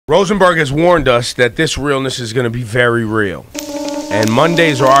Rosenberg has warned us that this realness is going to be very real. And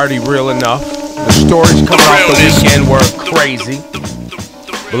Mondays are already real enough. The stories coming off the weekend were crazy.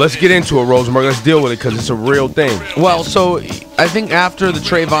 But let's get into it, Rosenberg. Let's deal with it because it's a real thing. Well, so I think after the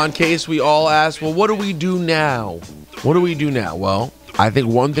Trayvon case, we all asked, well, what do we do now? What do we do now? Well, I think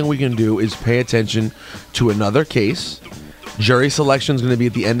one thing we can do is pay attention to another case. Jury selection is going to be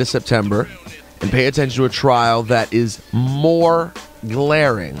at the end of September. And pay attention to a trial that is more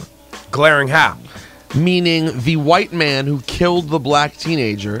glaring. Glaring how? Meaning the white man who killed the black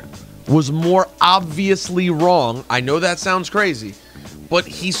teenager was more obviously wrong. I know that sounds crazy, but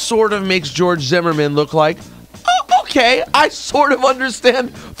he sort of makes George Zimmerman look like, oh, okay, I sort of understand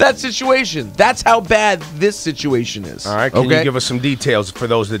that situation. That's how bad this situation is. All right, can you give us some details for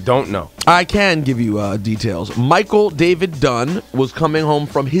those that don't know? I can give you details. Michael David Dunn was coming home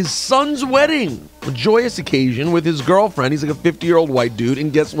from his son's wedding, a joyous occasion with his girlfriend. He's like a 50-year-old white dude,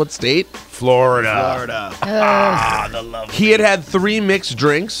 and guess what state? Florida. The lovely. He had 3 mixed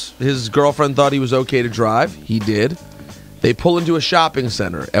drinks. His girlfriend thought he was okay to drive. He did. They pull into a shopping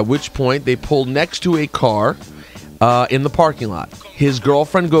center, at which point they pull next to a car in the parking lot. His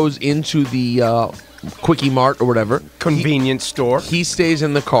girlfriend goes into the Quickie Mart or whatever. Convenience store. He stays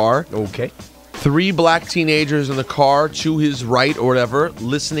in the car. Okay. 3 black teenagers in the car to his right or whatever,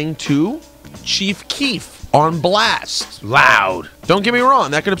 listening to Chief Keef on blast. Loud. Don't get me wrong,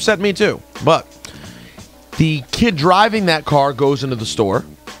 that could upset me too. But the kid driving that car goes into the store.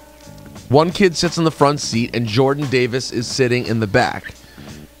 One kid sits in the front seat, and Jordan Davis is sitting in the back.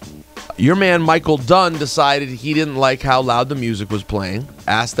 Your man, Michael Dunn, decided he didn't like how loud the music was playing,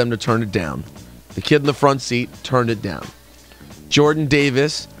 asked them to turn it down. The kid in the front seat turned it down. Jordan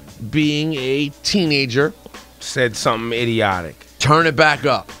Davis, being a teenager, said something idiotic. Turn it back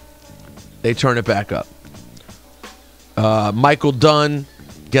up. They turn it back up. Michael Dunn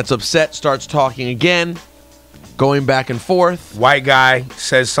gets upset, starts talking again. Going back and forth. White guy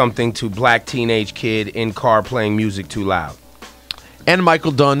says something to black teenage kid in car playing music too loud. And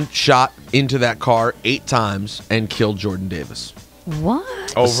Michael Dunn shot into that car 8 times and killed Jordan Davis.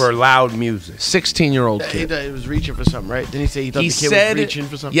 What? Over loud music. 16-year-old kid. He was reaching for something, right? Didn't he say he thought He the kid said, was reaching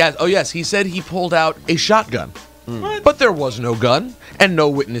for something? Yes, oh yes, he said he pulled out a shotgun. But there was no gun, and no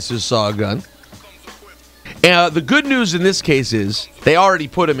witnesses saw a gun. The good news in this case is they already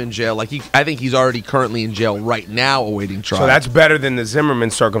put him in jail. I think he's already currently in jail right now awaiting trial. So that's better than the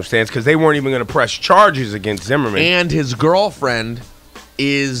Zimmerman circumstance because they weren't even going to press charges against Zimmerman. And his girlfriend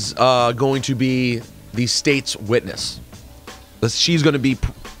is going to be the state's witness. She's going to be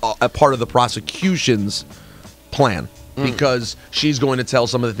a part of the prosecution's plan because she's going to tell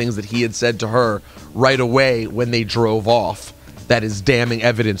some of the things that he had said to her right away when they drove off that is damning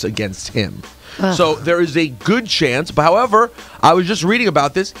evidence against him. So there is a good chance. But however, I was just reading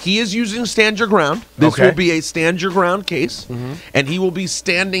about this. He is using stand your ground. This will be a stand your ground case. And he will be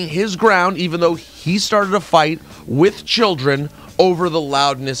standing his ground even though he started a fight with children over the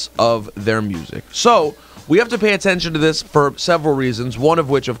loudness of their music. So we have to pay attention to this for several reasons. One of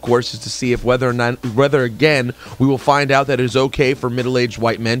which, of course, is to see if whether again we will find out that it is okay for middle-aged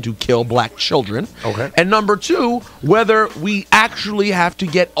white men to kill black children. Okay. And number 2, whether we actually have to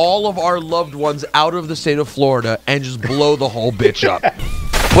get all of our loved ones out of the state of Florida and just blow the whole bitch up.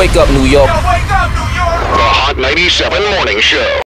 Wake up, New York. Yo, wake up, New York. The Hot 97 Morning Show.